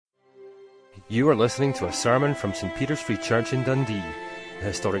You are listening to a sermon from St. Peter's Free Church in Dundee, the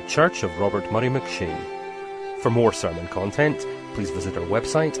historic church of Robert Murray McShane. For more sermon content, please visit our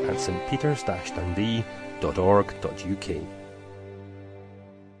website at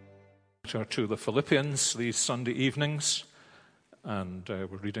stpeters-dundee.org.uk. To the Philippians these Sunday evenings, and we're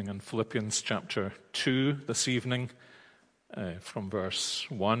reading in Philippians chapter 2 this evening, from verse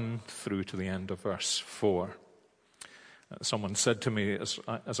 1 through to the end of verse 4. Someone said to me as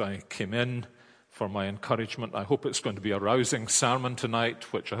I came in for my encouragement, I hope it's going to be a rousing sermon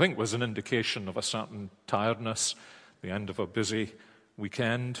tonight, which I think was an indication of a certain tiredness, the end of a busy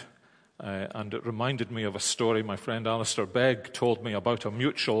weekend. And it reminded me of a story my friend Alistair Begg told me about a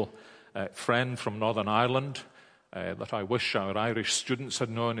mutual friend from Northern Ireland that I wish our Irish students had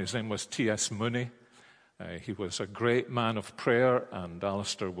known. His name was T.S. Mooney. He was a great man of prayer, and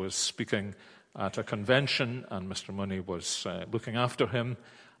Alistair was speaking at a convention, and Mr. Mooney was looking after him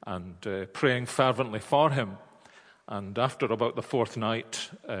and praying fervently for him. And after about the fourth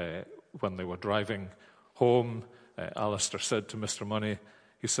night, when they were driving home, Alistair said to Mr. Mooney,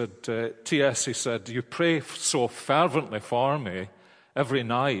 he said, T.S., he said, you pray so fervently for me every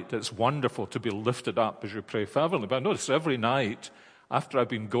night. It's wonderful to be lifted up as you pray fervently. But I notice every night, after I've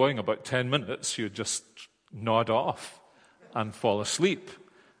been going about 10 minutes, you just nod off and fall asleep.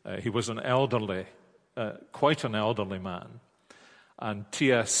 He was an elderly, quite an elderly man. And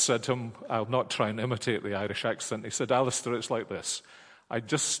T.S. said to him, I'll not try and imitate the Irish accent, he said, Alistair, it's like this. I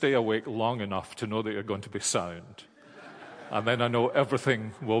just stay awake long enough to know that you're going to be sound. And then I know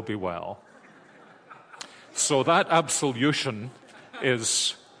everything will be well. So that absolution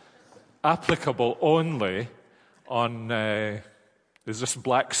is applicable only on, is this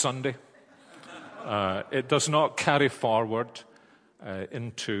Black Sunday? It does not carry forward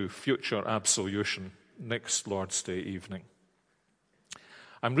into future absolution next Lord's Day evening.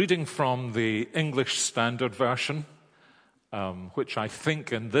 I'm reading from the English Standard Version, which I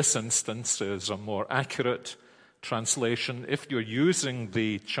think in this instance is a more accurate translation. If you're using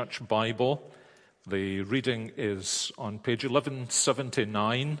the Church Bible, the reading is on page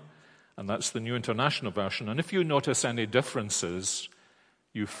 1179, and that's the New International Version. And if you notice any differences,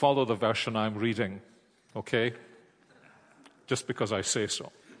 you follow the version I'm reading, okay? Just because I say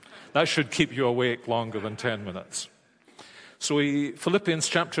so. That should keep you awake longer than 10 minutes. So Philippians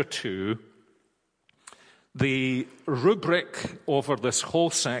chapter 2, the rubric over this whole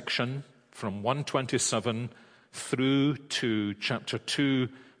section from 127 through to chapter 2,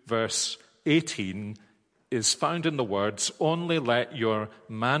 verse 18, is found in the words, only let your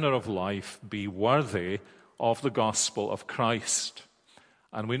manner of life be worthy of the gospel of Christ.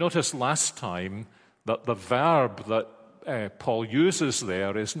 And we noticed last time that the verb that Paul uses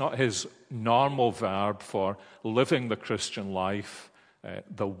there is not his normal verb for living the Christian life,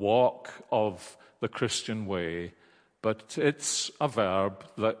 the walk of the Christian way, but it's a verb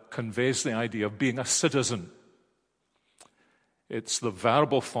that conveys the idea of being a citizen. It's the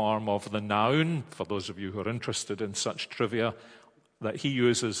verbal form of the noun, for those of you who are interested in such trivia, that he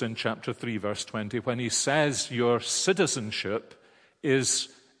uses in chapter 3, verse 20, when he says your citizenship is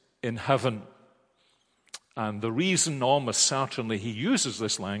in heaven. And the reason almost certainly he uses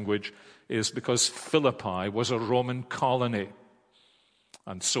this language is because Philippi was a Roman colony.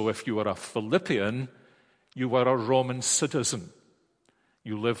 And so if you were a Philippian, you were a Roman citizen.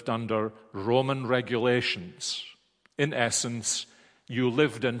 You lived under Roman regulations. In essence, you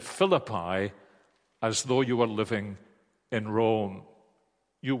lived in Philippi as though you were living in Rome.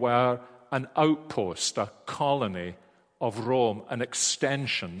 You were an outpost, a colony of Rome, an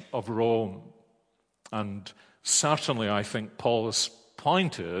extension of Rome. And certainly I think Paul's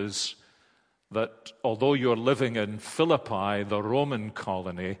point is that although you're living in Philippi, the Roman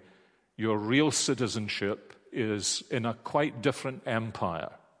colony, your real citizenship is in a quite different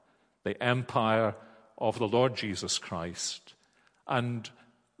empire, the empire of the Lord Jesus Christ. And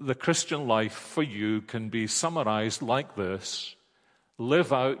the Christian life for you can be summarized like this: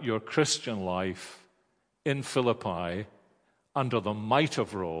 live out your Christian life in Philippi under the might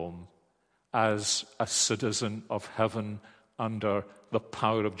of Rome, as a citizen of heaven under the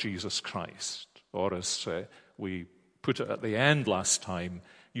power of Jesus Christ. Or as we put it at the end last time,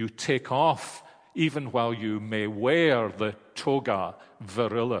 you take off, even while you may wear the toga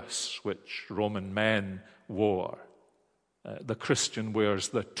virilis, which Roman men wore. The Christian wears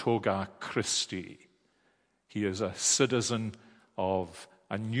the toga Christi. He is a citizen of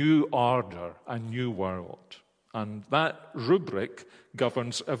a new order, a new world. And that rubric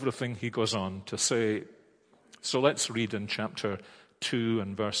governs everything he goes on to say. So let's read in chapter 2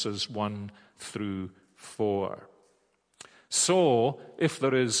 and verses 1 through 4. So, if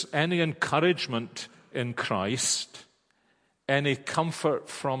there is any encouragement in Christ, any comfort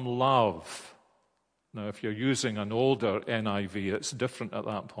from love. Now, if you're using an older NIV, it's different at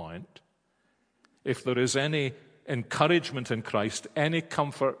that point. If there is any encouragement in Christ, any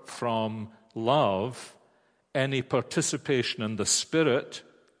comfort from love, any participation in the Spirit,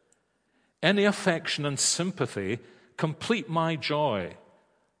 any affection and sympathy, complete my joy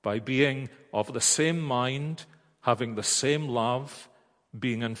by being of the same mind, having the same love,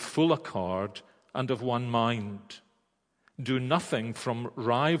 being in full accord and of one mind. Do nothing from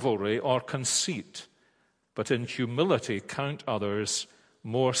rivalry or conceit, but in humility count others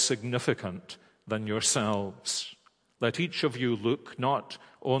more significant than yourselves. Let each of you look not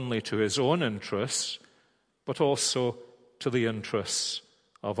only to his own interests, but also to the interests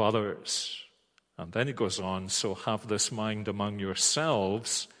of others. And then he goes on, so have this mind among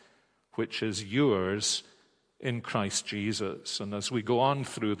yourselves, which is yours in Christ Jesus. And as we go on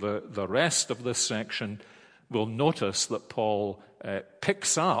through the rest of this section, we'll notice that Paul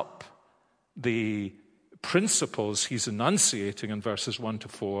picks up the principles he's enunciating in verses 1 to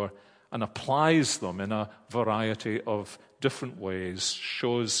 4 and applies them in a variety of different ways,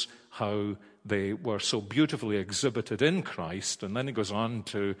 shows how they were so beautifully exhibited in Christ. And then he goes on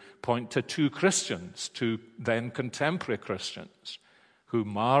to point to two Christians, two then contemporary Christians, who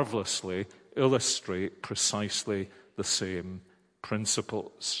marvelously illustrate precisely the same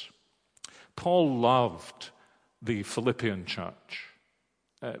principles. Paul loved the Philippian church.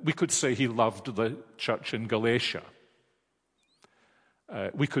 We could say he loved the church in Galatia.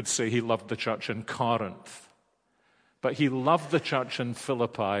 We could say he loved the church in Corinth. But he loved the church in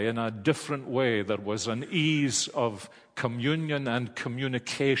Philippi in a different way. There was an ease of communion and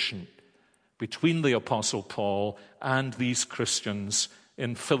communication between the Apostle Paul and these Christians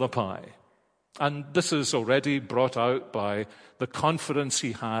in Philippi. And this is already brought out by the confidence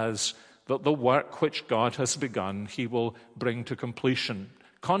he has that the work which God has begun, he will bring to completion.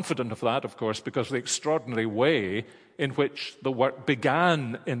 Confident of that, of course, because of the extraordinary way in which the work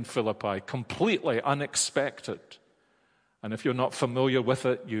began in Philippi, completely unexpected. And if you're not familiar with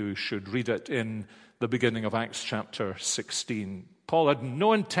it, you should read it in the beginning of Acts chapter 16. Paul had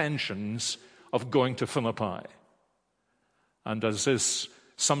no intentions of going to Philippi. And as is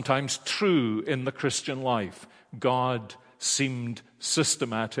sometimes true in the Christian life, God seemed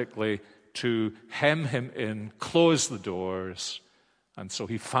systematically to hem him in, close the doors, and so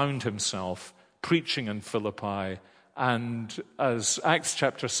he found himself preaching in Philippi. And as Acts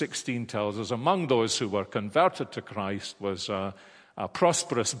chapter 16 tells us, among those who were converted to Christ was a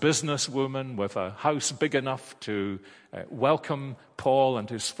prosperous businesswoman with a house big enough to welcome Paul and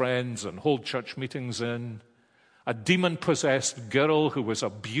his friends and hold church meetings in, a demon-possessed girl who was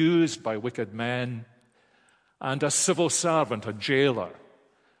abused by wicked men, and a civil servant, a jailer,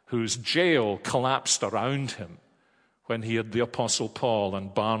 whose jail collapsed around him when he had the Apostle Paul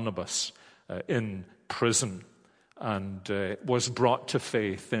and Barnabas in prison, and was brought to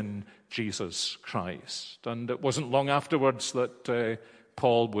faith in Jesus Christ. And it wasn't long afterwards that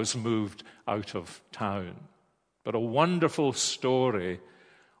Paul was moved out of town. But a wonderful story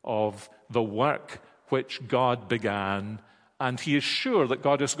of the work which God began, and he is sure that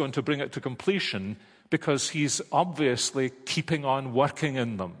God is going to bring it to completion because he's obviously keeping on working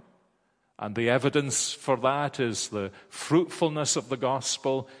in them. And the evidence for that is the fruitfulness of the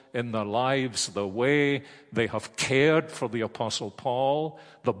gospel in their lives, the way they have cared for the Apostle Paul,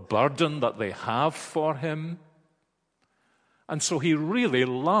 the burden that they have for him. And so he really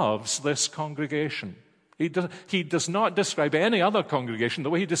loves this congregation. He does not describe any other congregation the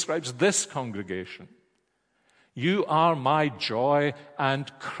way he describes this congregation. You are my joy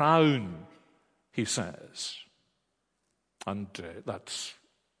and crown, he says. And that's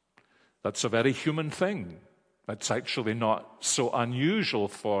a very human thing. That's actually not so unusual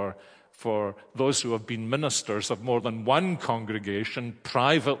for those who have been ministers of more than one congregation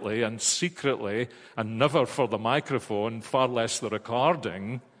privately and secretly, and never for the microphone, far less the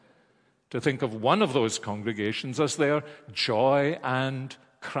recording, to think of one of those congregations as their joy and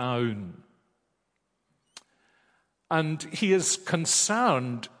crown. And he is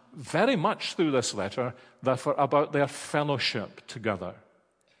concerned very much through this letter, therefore, about their fellowship together,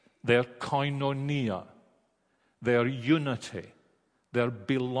 their koinonia, their unity, their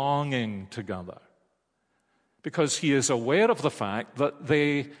belonging together. Because he is aware of the fact that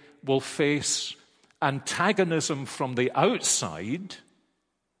they will face antagonism from the outside,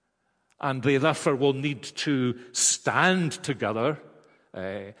 and they therefore will need to stand together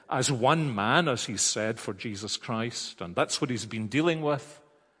as one man, as he said, for Jesus Christ. And that's what he's been dealing with.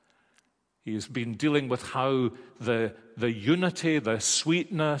 He's been dealing with how the unity, the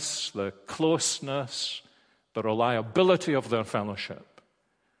sweetness, the closeness, the reliability of their fellowship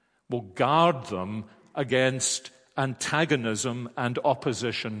will guard them against antagonism and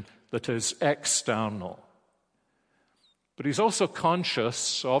opposition that is external. But he's also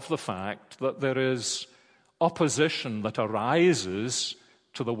conscious of the fact that there is opposition that arises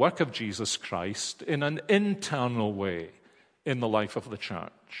to the work of Jesus Christ in an internal way in the life of the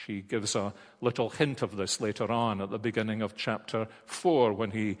church. He gives a little hint of this later on at the beginning of chapter 4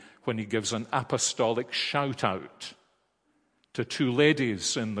 when he gives an apostolic shout-out to two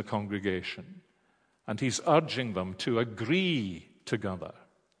ladies in the congregation. And he's urging them to agree together.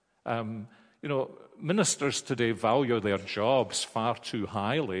 Ministers today value their jobs far too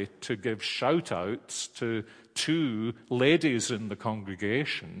highly to give shout-outs to two ladies in the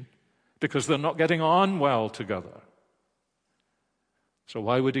congregation because they're not getting on well together. So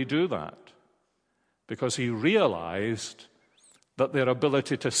why would he do that? Because he realized that their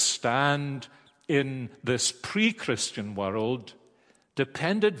ability to stand in this pre-Christian world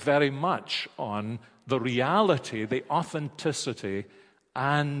depended very much on the reality, the authenticity,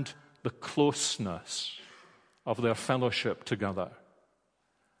 and the closeness of their fellowship together.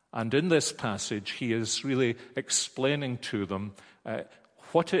 And in this passage, he is really explaining to them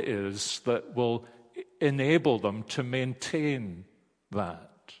what it is that will enable them to maintain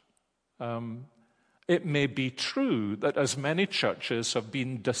that. It may be true that as many churches have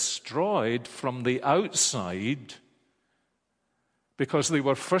been destroyed from the outside because they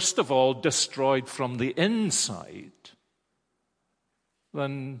were first of all destroyed from the inside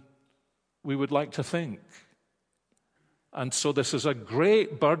than we would like to think. And so this is a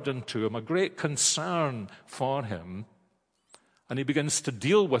great burden to him, a great concern for him. And he begins to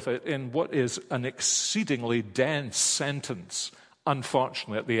deal with it in what is an exceedingly dense sentence,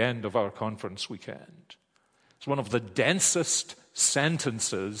 unfortunately, at the end of our conference weekend. It's one of the densest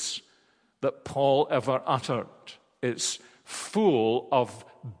sentences that Paul ever uttered. It's full of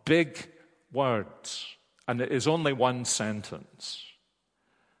big words, and it is only one sentence.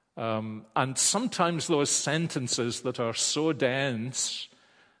 And sometimes those sentences that are so dense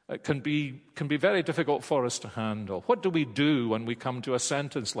can be very difficult for us to handle. What do we do when we come to a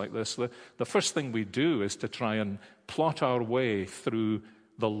sentence like this? The first thing we do is to try and plot our way through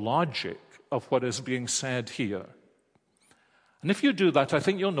the logic of what is being said here. And if you do that, I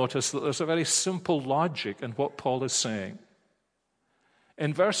think you'll notice that there's a very simple logic in what Paul is saying.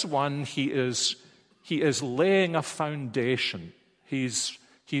 In verse 1, he is laying a foundation. He's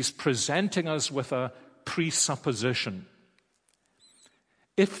presenting us with a presupposition.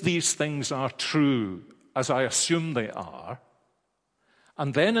 If these things are true, as I assume they are,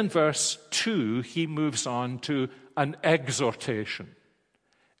 and then in verse 2, he moves on to an exhortation.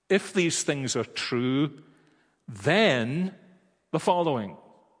 If these things are true, then the following.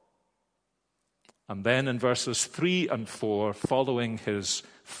 And then in verses 3 and 4, following his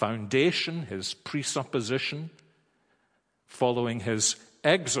foundation, his presupposition, following his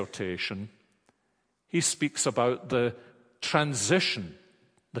exhortation, he speaks about the transition,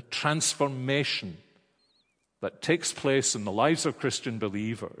 the transformation that takes place in the lives of Christian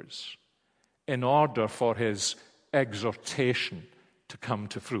believers in order for his exhortation to come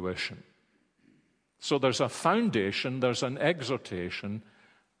to fruition. So there's a foundation, there's an exhortation,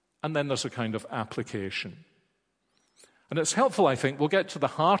 and then there's a kind of application. And it's helpful, I think, we'll get to the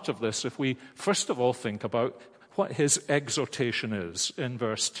heart of this if we first of all think about what his exhortation is in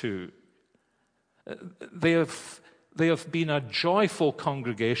verse 2. They have been a joyful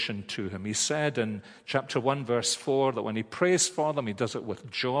congregation to him. He said in chapter 1, verse 4, that when he prays for them, he does it with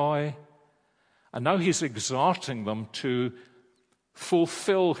joy. And now he's exhorting them to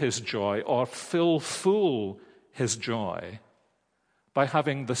fulfill his joy or fill full his joy by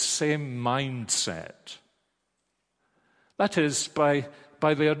having the same mindset. That is, by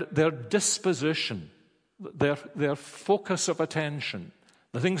their disposition, their focus of attention,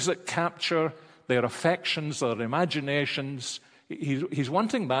 the things that capture their affections, their imaginations. He's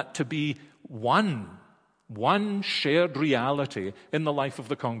wanting that to be one shared reality in the life of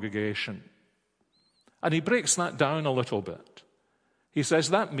the congregation. And he breaks that down a little bit. He says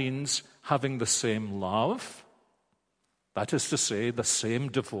that means having the same love, that is to say, the same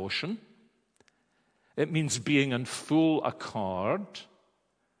devotion. It means being in full accord,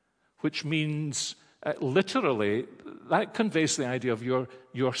 which means literally, that conveys the idea of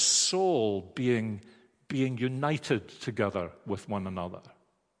your soul being united together with one another.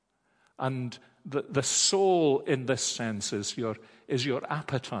 And the soul in this sense is your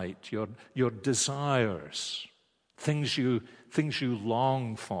appetite, your desires, things you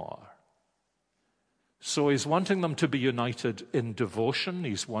long for. So he's wanting them to be united in devotion.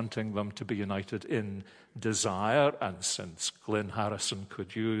 He's wanting them to be united in desire. And since Glyn Harrison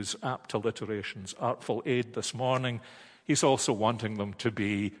could use apt alliteration's artful aid this morning, he's also wanting them to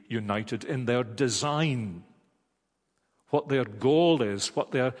be united in their design, what their goal is,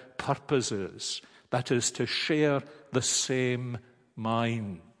 what their purpose is. That is, to share the same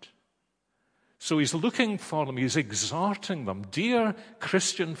mind. So he's looking for them, he's exhorting them. Dear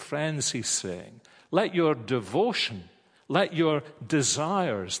Christian friends, he's saying, let your devotion, let your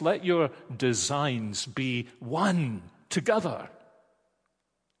desires, let your designs be one together.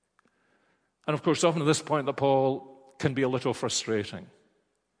 And of course, often at this point, that Paul can be a little frustrating,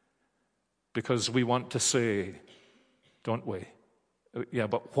 because we want to say, don't we? Yeah,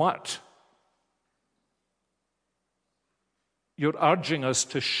 but what? You're urging us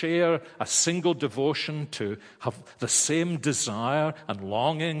to share a single devotion, to have the same desire and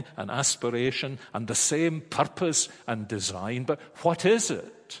longing and aspiration and the same purpose and design. But what is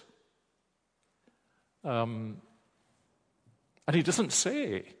it? And he doesn't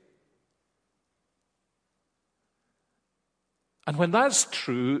say. And when that's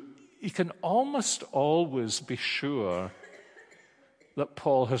true, you can almost always be sure that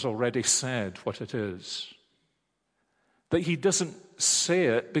Paul has already said what it is. That he doesn't say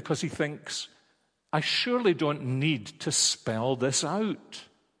it because he thinks, I surely don't need to spell this out.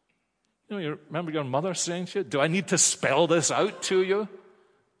 You remember your mother saying to you, do I need to spell this out to you?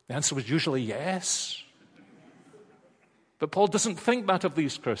 The answer was usually yes. But Paul doesn't think that of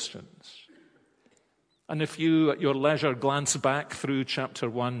these Christians. And if you, at your leisure, glance back through chapter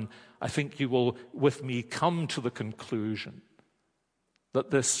 1, I think you will, with me, come to the conclusion that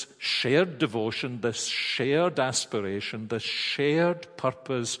this shared devotion, this shared aspiration, this shared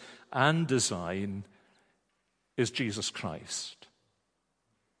purpose and design is Jesus Christ.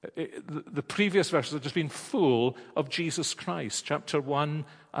 The previous verses have just been full of Jesus Christ. Chapter 1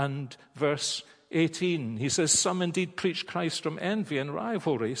 and verse 18. He says, some indeed preach Christ from envy and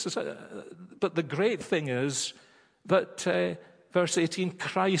rivalry. He says, but the great thing is that, verse 18,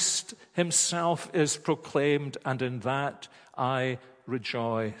 Christ himself is proclaimed, and in that I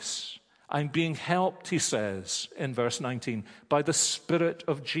rejoice. I'm being helped, he says, in verse 19, by the Spirit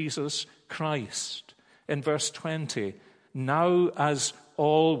of Jesus Christ. In verse 20, now as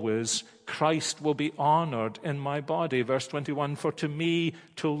always, Christ will be honored in my body. Verse 21, for to me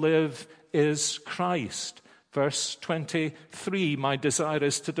to live is Christ. Verse 23, my desire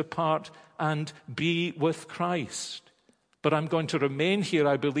is to depart and be with Christ. But I'm going to remain here,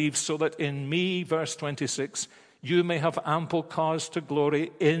 I believe, so that in me, verse 26, you may have ample cause to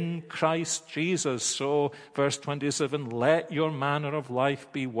glory in Christ Jesus. So, verse 27, let your manner of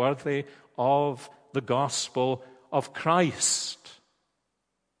life be worthy of the gospel of Christ.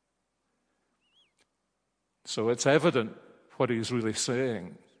 So it's evident what he's really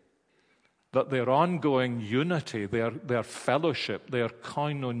saying, that their ongoing unity, their fellowship, their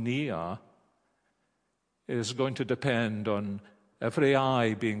koinonia is going to depend on every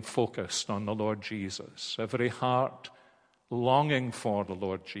eye being focused on the Lord Jesus, every heart longing for the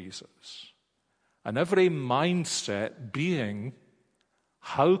Lord Jesus, and every mindset being,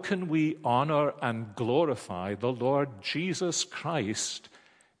 how can we honor and glorify the Lord Jesus Christ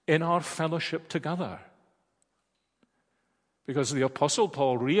in our fellowship together? Because the Apostle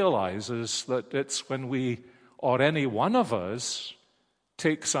Paul realizes that it's when we, or any one of us,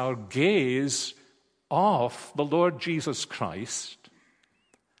 takes our gaze off the Lord Jesus Christ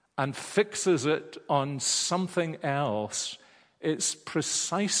and fixes it on something else, it's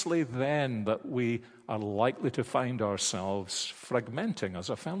precisely then that we are likely to find ourselves fragmenting as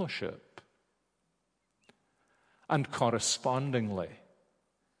a fellowship. And correspondingly,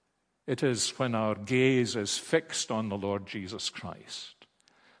 it is when our gaze is fixed on the Lord Jesus Christ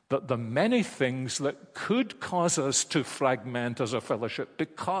that the many things that could cause us to fragment as a fellowship,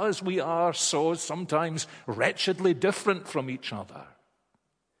 because we are so sometimes wretchedly different from each other,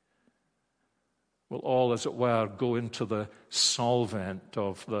 will all, as it were, go into the solvent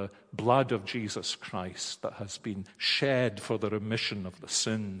of the blood of Jesus Christ that has been shed for the remission of the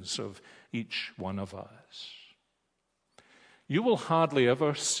sins of each one of us. You will hardly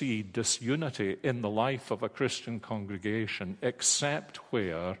ever see disunity in the life of a Christian congregation except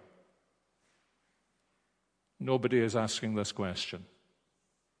where nobody is asking this question: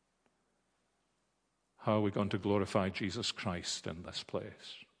 how are we going to glorify Jesus Christ in this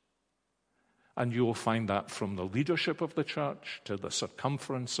place? And you will find that from the leadership of the church to the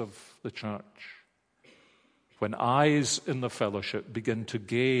circumference of the church. When eyes in the fellowship begin to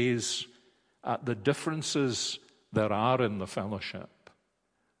gaze at the differences there are in the fellowship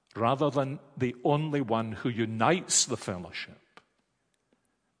rather than the only one who unites the fellowship,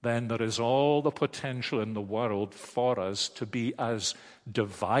 then there is all the potential in the world for us to be as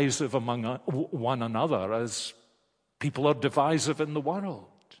divisive among one another as people are divisive in the world.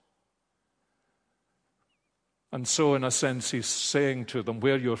 And so, in a sense, he's saying to them,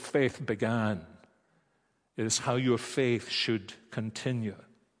 where your faith began is how your faith should continue.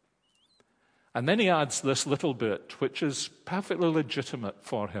 And then he adds this little bit, which is perfectly legitimate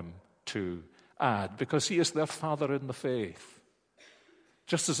for him to add, because he is their father in the faith.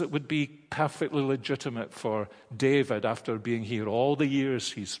 Just as it would be perfectly legitimate for David, after being here all the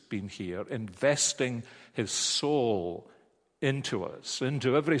years he's been here, investing his soul into us,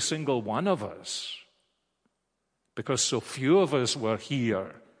 into every single one of us, because so few of us were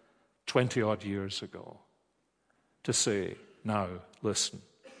here 20-odd years ago, to say, now, listen,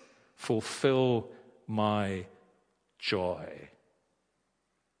 fulfill my joy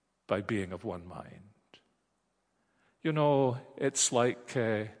by being of one mind. You know, it's like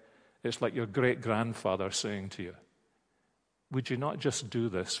your great-grandfather saying to you, would you not just do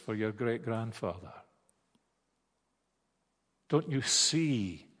this for your great-grandfather? Don't you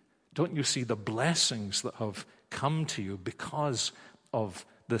see the blessings that have come to you because of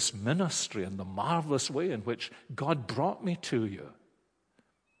this ministry and the marvelous way in which God brought me to you?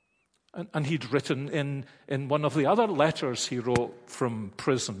 And he'd written in one of the other letters he wrote from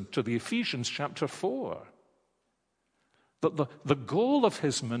prison to the Ephesians, chapter 4, that the goal of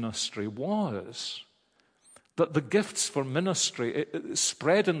his ministry was that the gifts for ministry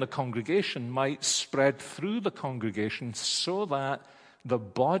spread in the congregation might spread through the congregation so that the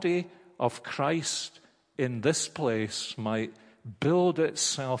body of Christ in this place might build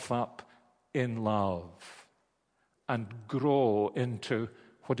itself up in love and grow into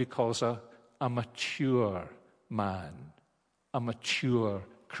what he calls a mature man, a mature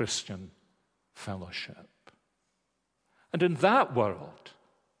Christian fellowship. And in that world,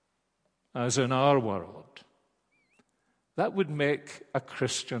 as in our world, that would make a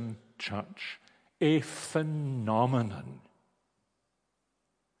Christian church a phenomenon.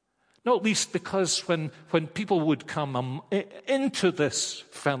 Not least because when people would come into this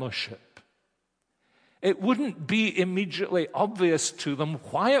fellowship, it wouldn't be immediately obvious to them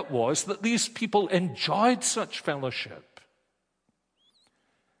why it was that these people enjoyed such fellowship.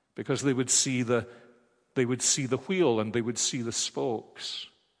 Because they would see the wheel and they would see the spokes.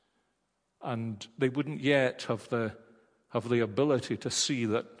 And they wouldn't yet have the ability to see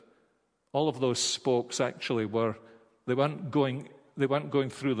that all of those spokes actually they weren't going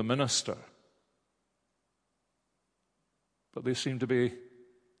through the minister. But they seem to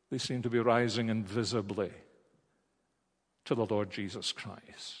be rising invisibly to the Lord Jesus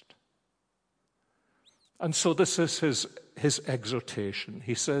Christ. And so this is his exhortation.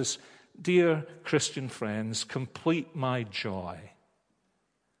 He says, dear Christian friends, complete my joy.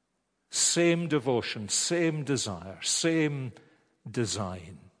 Same devotion, same desire, same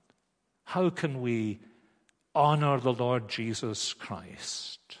design. How can we honor the Lord Jesus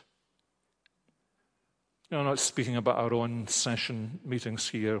Christ? I'm not speaking about our own session meetings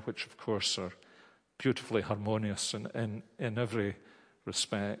here, which of course are beautifully harmonious in every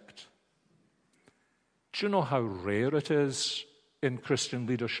respect. Do you know how rare it is in Christian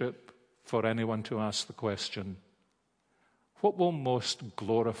leadership for anyone to ask the question, what will most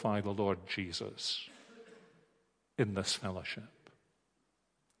glorify the Lord Jesus in this fellowship?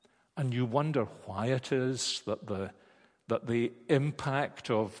 And you wonder why it is that the impact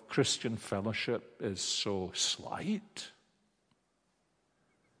of Christian fellowship is so slight?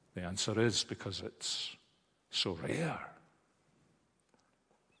 The answer is because it's so rare.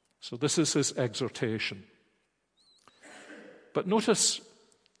 So this is his exhortation. But notice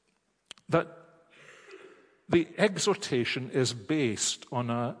that the exhortation is based on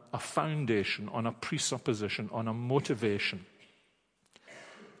a foundation, on a presupposition, on a motivation.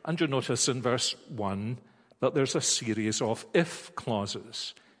 And you notice in verse 1 that there's a series of if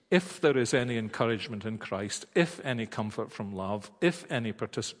clauses. If there is any encouragement in Christ, if any comfort from love, if any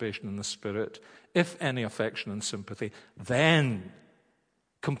participation in the Spirit, if any affection and sympathy, then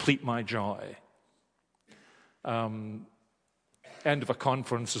complete my joy. End of a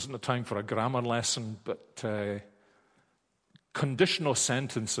conference isn't the time for a grammar lesson, but conditional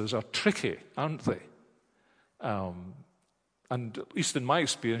sentences are tricky, aren't they? And at least in my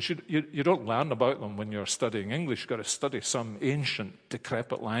experience, you don't learn about them when you're studying English. You've got to study some ancient,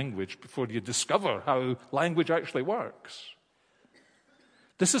 decrepit language before you discover how language actually works.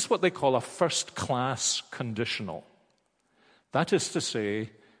 This is what they call a first-class conditional. That is to say,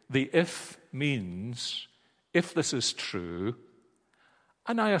 the if means, if this is true,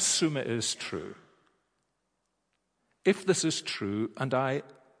 And I assume it is true. If this is true, and I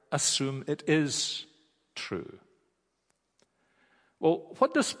assume it is true, well,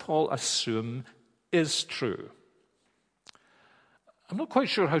 what does Paul assume is true? I'm not quite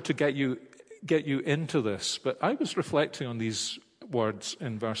sure how to get you into this, but I was reflecting on these words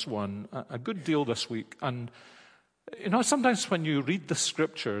in verse 1 a good deal this week. And, sometimes when you read the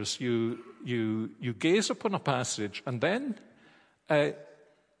Scriptures, you gaze upon a passage and then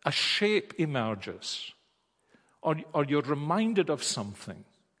a shape emerges, or you're reminded of something,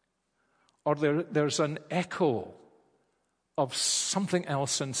 or there's an echo of something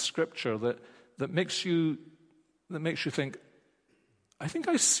else in Scripture that makes you think, I think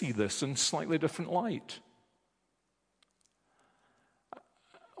I see this in slightly different light. I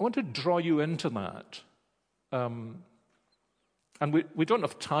want to draw you into that. And we don't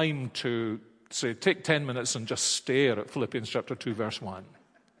have time to say, take 10 minutes and just stare at Philippians chapter 2, verse 1.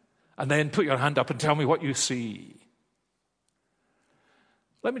 And then put your hand up and tell me what you see.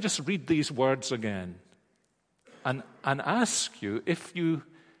 Let me just read these words again and ask you if you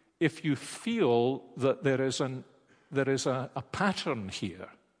feel that there is a pattern here.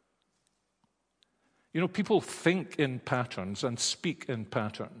 People think in patterns and speak in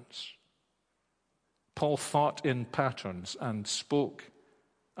patterns. Paul thought in patterns and spoke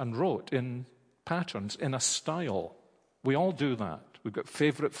and wrote in patterns, in a style. We all do that. We've got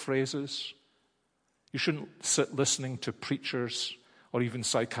favorite phrases. You shouldn't sit listening to preachers or even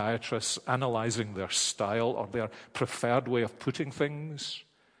psychiatrists analyzing their style or their preferred way of putting things.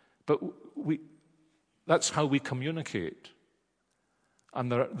 But that's how we communicate.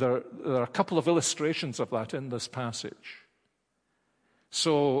 And there are a couple of illustrations of that in this passage.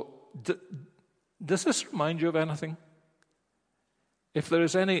 So, does this remind you of anything? If there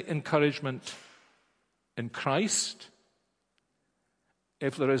is any encouragement in Christ,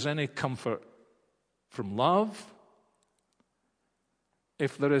 if there is any comfort from love,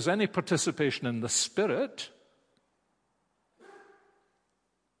 if there is any participation in the Spirit,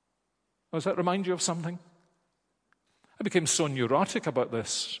 does that remind you of something? I became so neurotic about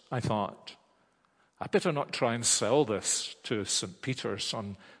this, I thought, I better not try and sell this to St. Peter's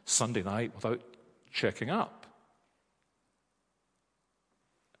on Sunday night without checking up.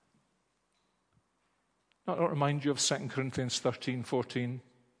 Not remind you of 2 Corinthians 13:14?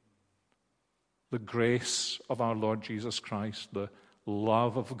 The grace of our Lord Jesus Christ, the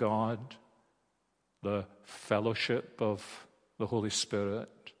love of God, the fellowship of the Holy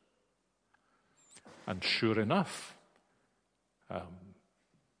Spirit. And sure enough,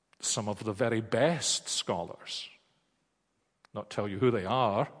 some of the very best scholars, not tell you who they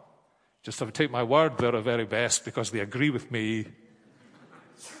are, just have to take my word they're the very best because they agree with me.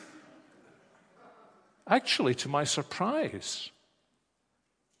 Actually, to my surprise,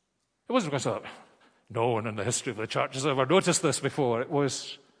 it wasn't because I thought, no one in the history of the church has ever noticed this before. It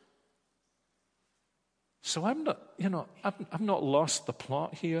was, so I've not lost the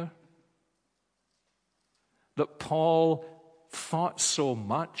plot here. That Paul thought so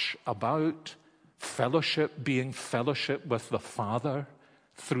much about fellowship, being fellowship with the Father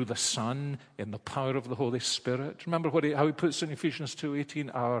through the Son in the power of the Holy Spirit. Remember how he puts in Ephesians 2:18,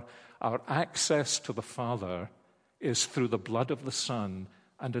 our access to the Father is through the blood of the Son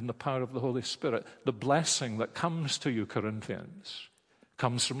and in the power of the Holy Spirit. The blessing that comes to you, Corinthians,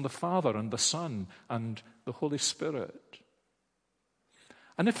 comes from the Father and the Son and the Holy Spirit.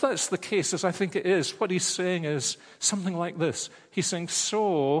 And if that's the case, as I think it is, what he's saying is something like this. He's saying,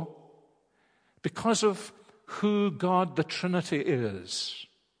 so, because of who God the Trinity is,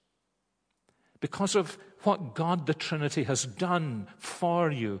 because of what God the Trinity has done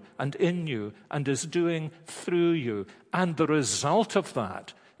for you and in you and is doing through you, and the result of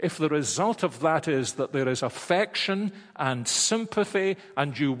that, if the result of that is that there is affection and sympathy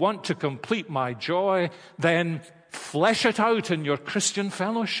and you want to complete my joy, then flesh it out in your Christian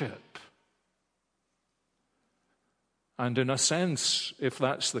fellowship. And in a sense, if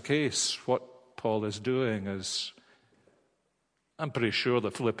that's the case, what Paul is doing is, I'm pretty sure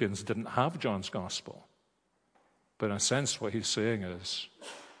the Philippians didn't have John's gospel. But in a sense, what he's saying is,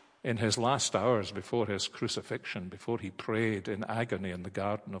 in his last hours before his crucifixion, before he prayed in agony in the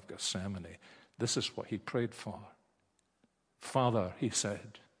Garden of Gethsemane, this is what he prayed for. Father, he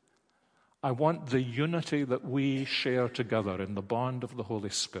said, I want the unity that we share together in the bond of the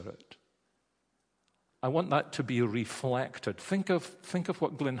Holy Spirit. I want that to be reflected. Think of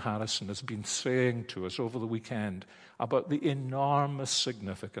what Glyn Harrison has been saying to us over the weekend about the enormous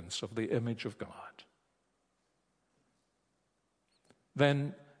significance of the image of God.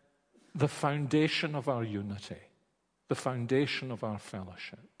 Then the foundation of our unity, the foundation of our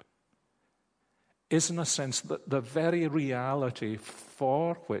fellowship, is in a sense that the very reality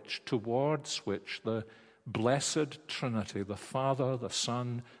towards which the blessed Trinity, the Father, the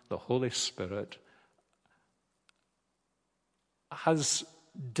Son, the Holy Spirit, has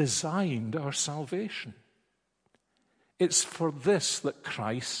designed our salvation. It's for this that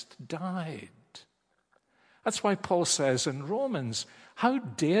Christ died. That's why Paul says in Romans, how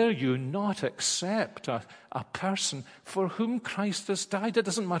dare you not accept a person for whom Christ has died? It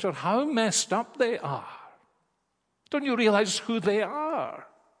doesn't matter how messed up they are. Don't you realize who they are?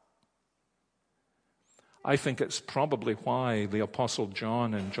 I think it's probably why the Apostle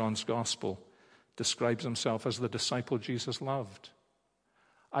John in John's Gospel describes himself as the disciple Jesus loved.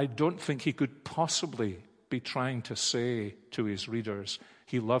 I don't think he could possibly be trying to say to his readers,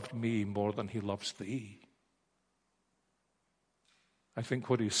 he loved me more than he loves thee. I think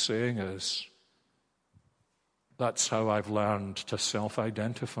what he's saying is, that's how I've learned to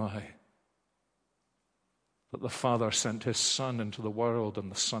self-identify. That the Father sent his Son into the world,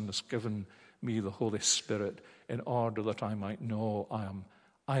 and the Son has given me the Holy Spirit in order that I might know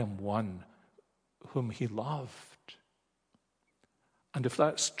I am one whom he loved. And if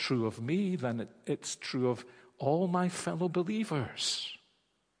that's true of me, then it's true of all my fellow believers.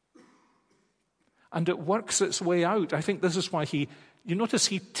 And it works its way out. I think this is why you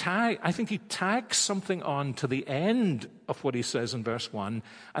notice I think he tags something on to the end of what he says in verse 1,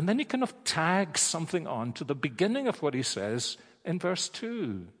 and then he kind of tags something on to the beginning of what he says in verse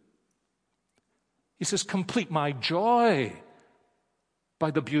 2. He says, complete my joy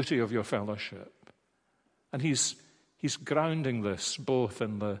by the beauty of your fellowship. And he's grounding this both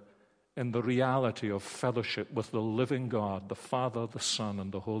in the reality of fellowship with the living God, the Father, the Son,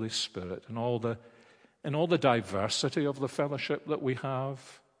 and the Holy Spirit, and all the diversity of the fellowship that we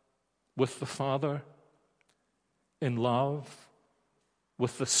have with the Father in love,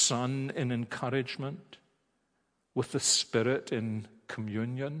 with the Son in encouragement, with the Spirit in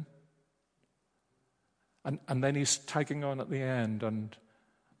communion. And then he's tagging on at the end, and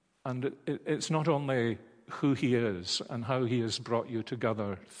it's not only who he is and how he has brought you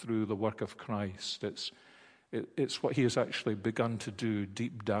together through the work of Christ. It's what he has actually begun to do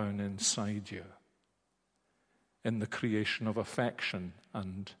deep down inside you in the creation of affection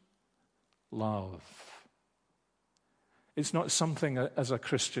and love. It's not something as a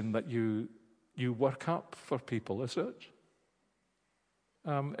Christian that you work up for people, is it?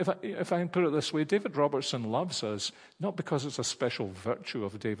 If I can put it this way, David Robertson loves us, not because it's a special virtue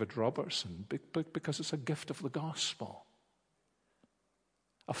of David Robertson, but because it's a gift of the gospel.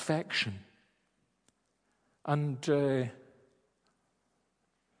 Affection. And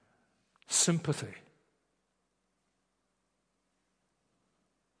sympathy.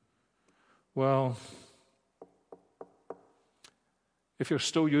 Well, if you're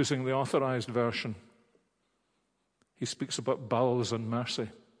still using the Authorized Version, he speaks about bowels and mercy.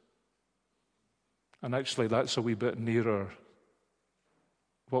 And actually, that's a wee bit nearer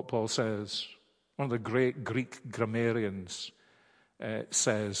what Paul says. One of the great Greek grammarians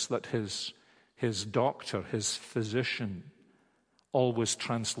says that his doctor, his physician, always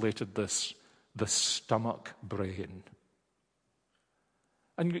translated this, the stomach brain.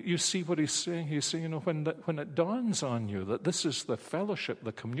 And you see what he's saying. He's saying, when it dawns on you that this is the fellowship,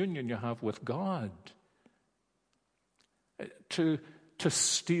 the communion you have with God, to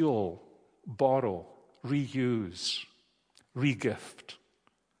steal, borrow, reuse, regift.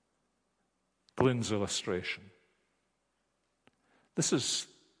 Glyn's illustration. This is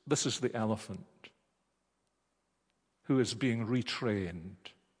the elephant who is being retrained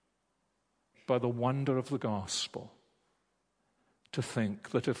by the wonder of the gospel to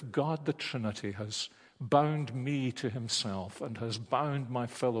think that if God the Trinity has bound me to himself and has bound my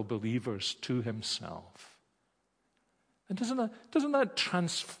fellow believers to himself, and doesn't that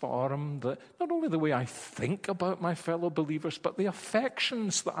transform not only the way I think about my fellow believers, but the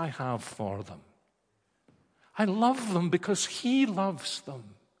affections that I have for them? I love them because he loves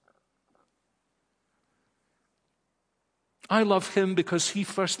them. I love him because he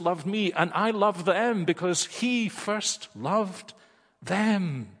first loved me, and I love them because he first loved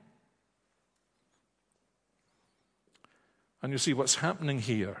them. And you see what's happening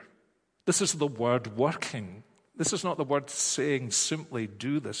here. This is the word working. This is not the word saying simply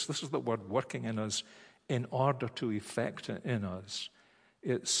do this. This is the word working in us in order to effect it in us.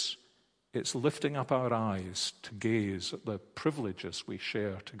 It's lifting up our eyes to gaze at the privileges we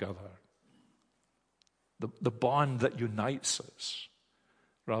share together. The bond that unites us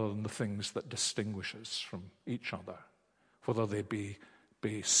rather than the things that distinguish us from each other, whether they be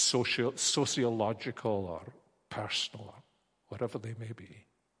sociological personal or whatever they may be.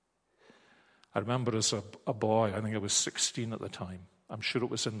 I remember as a boy, I think I was 16 at the time, I'm sure it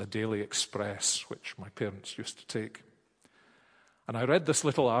was in the Daily Express, which my parents used to take. And I read this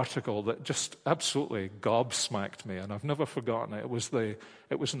little article that just absolutely gobsmacked me, and I've never forgotten it.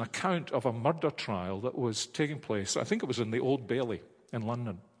 It was an account of a murder trial that was taking place, I think it was in the Old Bailey in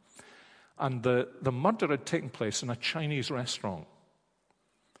London. And the murder had taken place in a Chinese restaurant.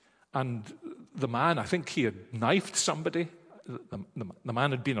 And the man, I think he had knifed somebody. The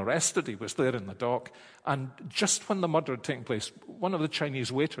man had been arrested. He was there in the dock. And just when the murder had taken place, one of the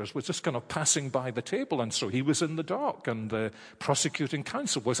Chinese waiters was just kind of passing by the table. And so he was in the dock. And the prosecuting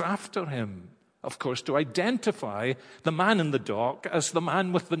counsel was after him, of course, to identify the man in the dock as the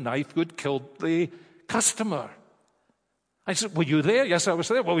man with the knife who had killed the customer. I said, were you there? Yes, I was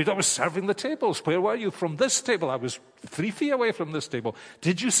there. Well, I was serving the tables. Where were you? From this table. I was 3 feet away from this table.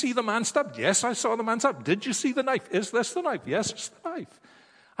 Did you see the man stabbed? Yes, I saw the man stabbed. Did you see the knife? Is this the knife? Yes, it's the knife.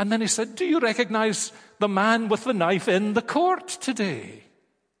 And then he said, do you recognize the man with the knife in the court today?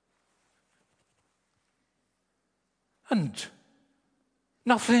 And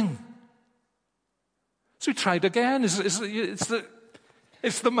nothing. So he tried again. It's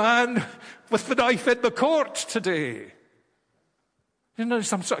the man with the knife in the court today. You know,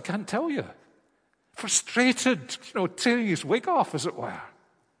 some sort, I can't tell you. Frustrated, tearing his wig off, as it were.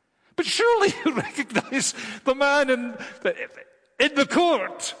 But surely you recognize the man in the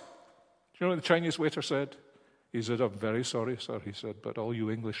court. Do you know what the Chinese waiter said? He said, I'm very sorry, sir, he said, but all you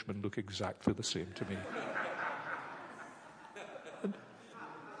Englishmen look exactly the same to me.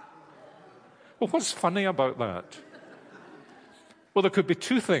 Well, what's funny about that? Well, there could be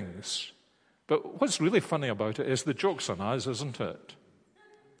two things. But what's really funny about it is the joke's on us, isn't it?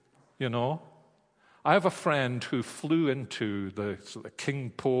 I have a friend who flew into the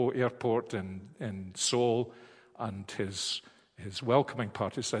King Po airport in Seoul, and his welcoming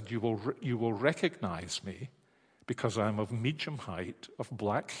party said, you will recognize me because I'm of medium height, of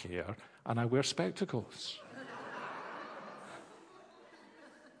black hair, and I wear spectacles.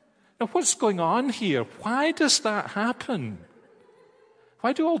 Now, what's going on here? Why does that happen?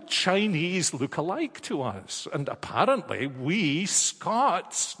 Why do all Chinese look alike to us? And apparently we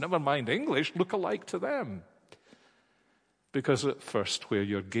Scots, never mind English, look alike to them. Because at first where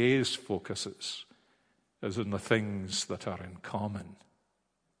your gaze focuses is in the things that are in common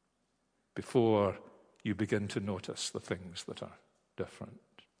before you begin to notice the things that are different.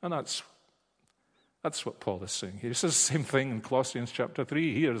 And that's what Paul is saying here. He says the same thing in Colossians chapter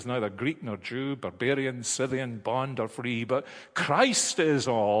 3. Here is neither Greek nor Jew, barbarian, Scythian, bond or free, but Christ is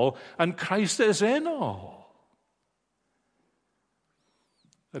all, and Christ is in all.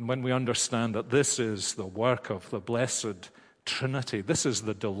 And when we understand that this is the work of the blessed Trinity, this is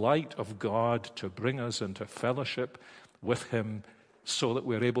the delight of God to bring us into fellowship with Him, so that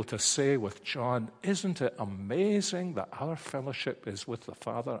we're able to say with John, isn't it amazing that our fellowship is with the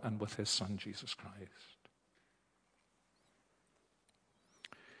Father and with His Son, Jesus Christ?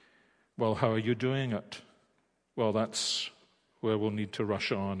 Well, how are you doing it? Well, that's where we'll need to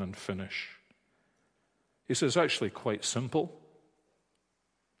rush on and finish. He says, actually quite simple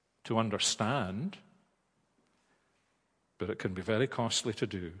to understand, but it can be very costly to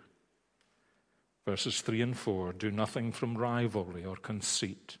do. Verses 3 and 4, do nothing from rivalry or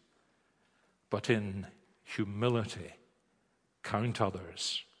conceit, but in humility count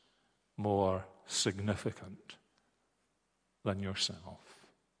others more significant than yourself.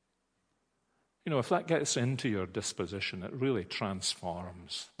 If that gets into your disposition, it really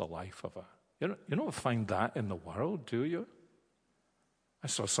transforms the life of you don't find that in the world, do you? I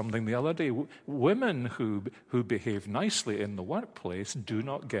saw something the other day. Women who behave nicely in the workplace do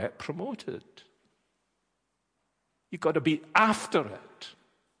not get promoted. You've got to be after it.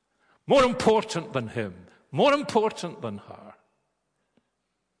 More important than him. More important than her.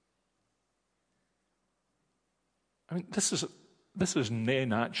 I mean, this is nae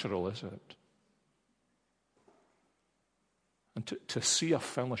natural, is it? And to see a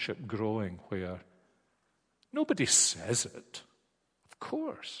fellowship growing where nobody says it, of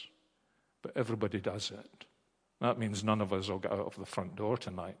course, but everybody does it. That means none of us will get out of the front door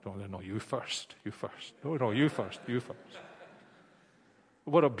tonight. No, you first, you first. No, you first, you first.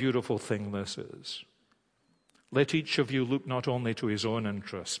 What a beautiful thing this is. Let each of you look not only to his own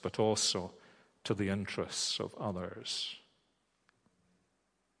interests, but also to the interests of others.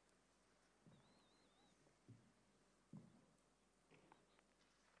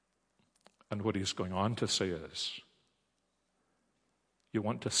 And what he's going on to say is, you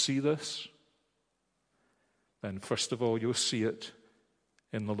want to see this? Then first of all, you'll see it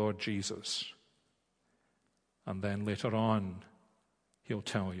in the Lord Jesus. And then later on, he'll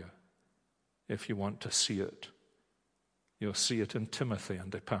tell you, if you want to see it, you'll see it in Timothy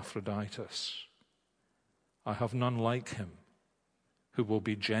and Epaphroditus. I have none like him who will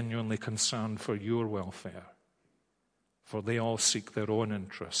be genuinely concerned for your welfare, for they all seek their own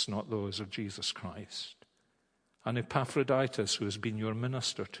interests, not those of Jesus Christ. And Epaphroditus, who has been your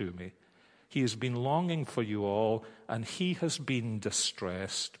minister to me, he has been longing for you all, and he has been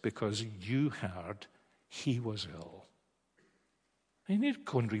distressed because you heard he was ill. You need to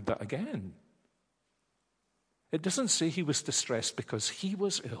go and read that again. It doesn't say he was distressed because he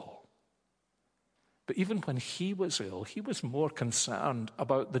was ill. But even when he was ill, he was more concerned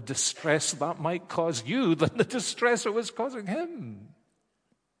about the distress that might cause you than the distress it was causing him.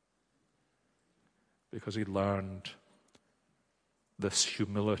 Because he learned this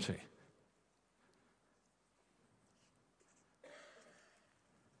humility.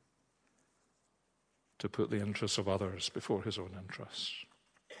 To put the interests of others before his own interests.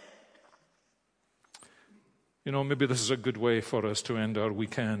 You know, maybe this is a good way for us to end our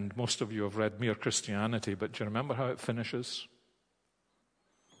weekend. Most of you have read Mere Christianity, but do you remember how it finishes?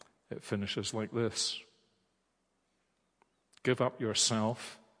 It finishes like this. Give up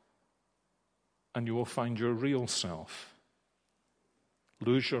yourself, and you will find your real self.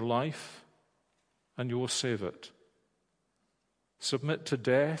 Lose your life, and you will save it. Submit to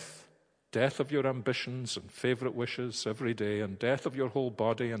death of your ambitions and favorite wishes every day, and death of your whole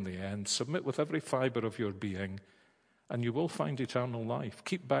body in the end. Submit with every fiber of your being, and you will find eternal life.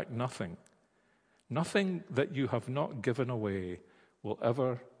 Keep back nothing. Nothing that you have not given away will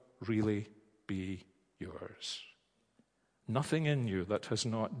ever really be yours. Nothing in you that has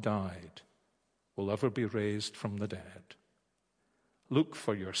not died will ever be raised from the dead. Look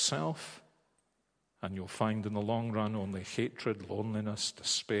for yourself, and you'll find in the long run only hatred, loneliness,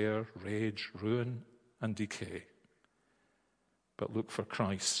 despair, rage, ruin, and decay. But look for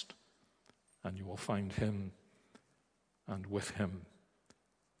Christ, and you will find him, and with him,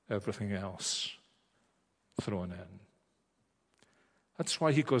 everything else thrown in. That's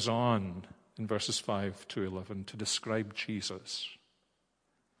why he goes on in verses 5 to 11 to describe Jesus.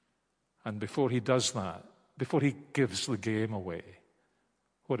 And before he does that, before he gives the game away,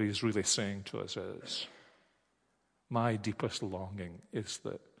 what he's really saying to us is, my deepest longing is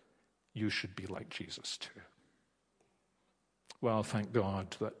that you should be like Jesus too. Well, thank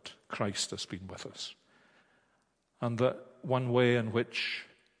God that Christ has been with us. And that one way in which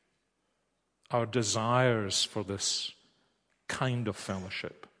our desires for this kind of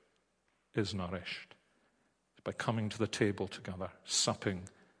fellowship is nourished is by coming to the table together, supping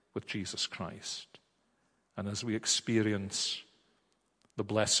with Jesus Christ. And as we experience the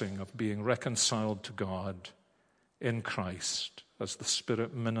blessing of being reconciled to God in Christ as the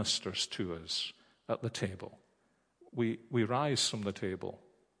Spirit ministers to us at the table, we rise from the table,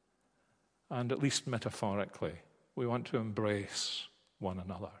 and at least metaphorically, we want to embrace one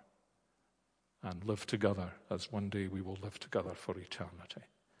another and live together as one day we will live together for eternity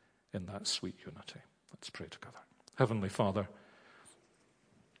in that sweet unity. Let's pray together. Heavenly Father,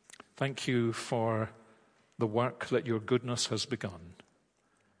 thank you for the work that your goodness has begun.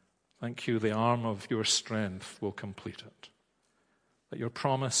 Thank you, the arm of your strength will complete it. That your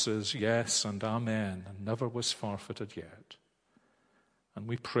promise is yes and amen and never was forfeited yet. And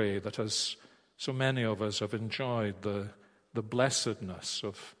we pray that as so many of us have enjoyed the blessedness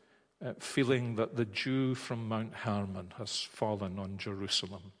of feeling that the dew from Mount Hermon has fallen on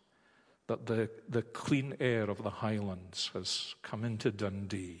Jerusalem, that the clean air of the highlands has come into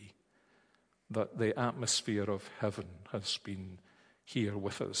Dundee, that the atmosphere of heaven has been here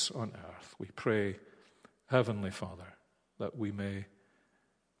with us on earth. We pray, Heavenly Father, that we may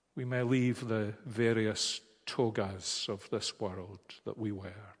leave the various togas of this world that we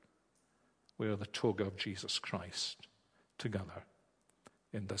wear the toga of Jesus Christ together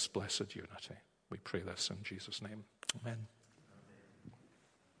in this blessed unity. We pray this in Jesus' name. Amen.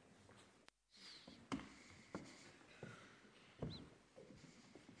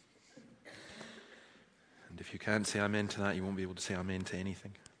 And if you can't say amen to that, you won't be able to say amen to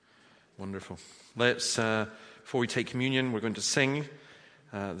anything. Wonderful. Let's, before we take communion, we're going to sing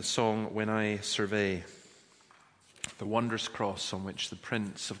the song, When I Survey the Wondrous Cross on which the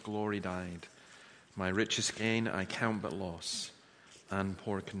Prince of Glory died. My richest gain I count but loss, and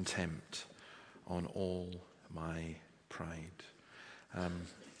pour contempt on all my pride.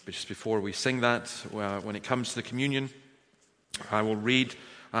 But just before we sing that, when it comes to the communion, I will read,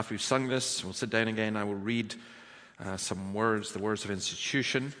 after we've sung this, we'll sit down again, I will read some words, the words of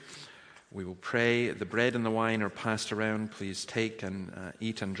institution. We will pray. The bread and the wine are passed around. Please take and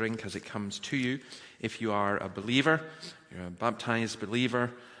eat and drink as it comes to you. If you are a believer, you're a baptized believer,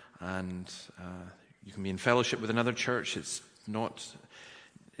 and you can be in fellowship with another church. It's not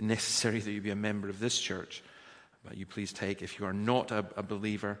necessary that you be a member of this church, but you please take. If you are not a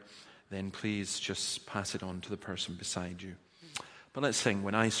believer, then please just pass it on to the person beside you. But let's sing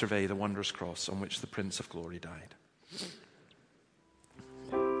 "When I Survey the Wondrous Cross on which the Prince of Glory died."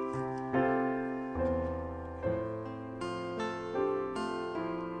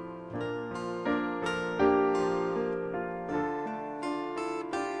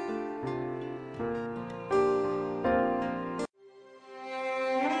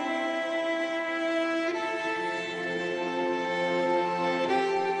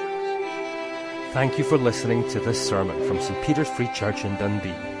 Thank you for listening to this sermon from St. Peter's Free Church in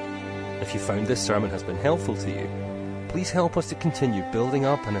Dundee. If you found this sermon has been helpful to you, please help us to continue building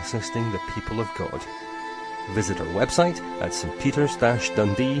up and assisting the people of God. Visit our website at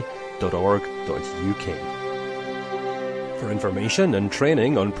stpeters-dundee.org.uk. For information and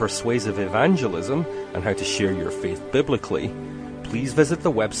training on persuasive evangelism and how to share your faith biblically, please visit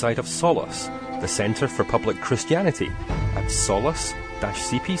the website of Solas, the Centre for Public Christianity, at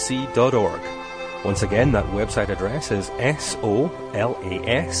solas-cpc.org. Once again, that website address is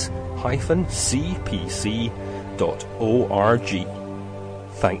solas-cpc.org.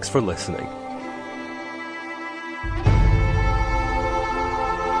 Thanks for listening.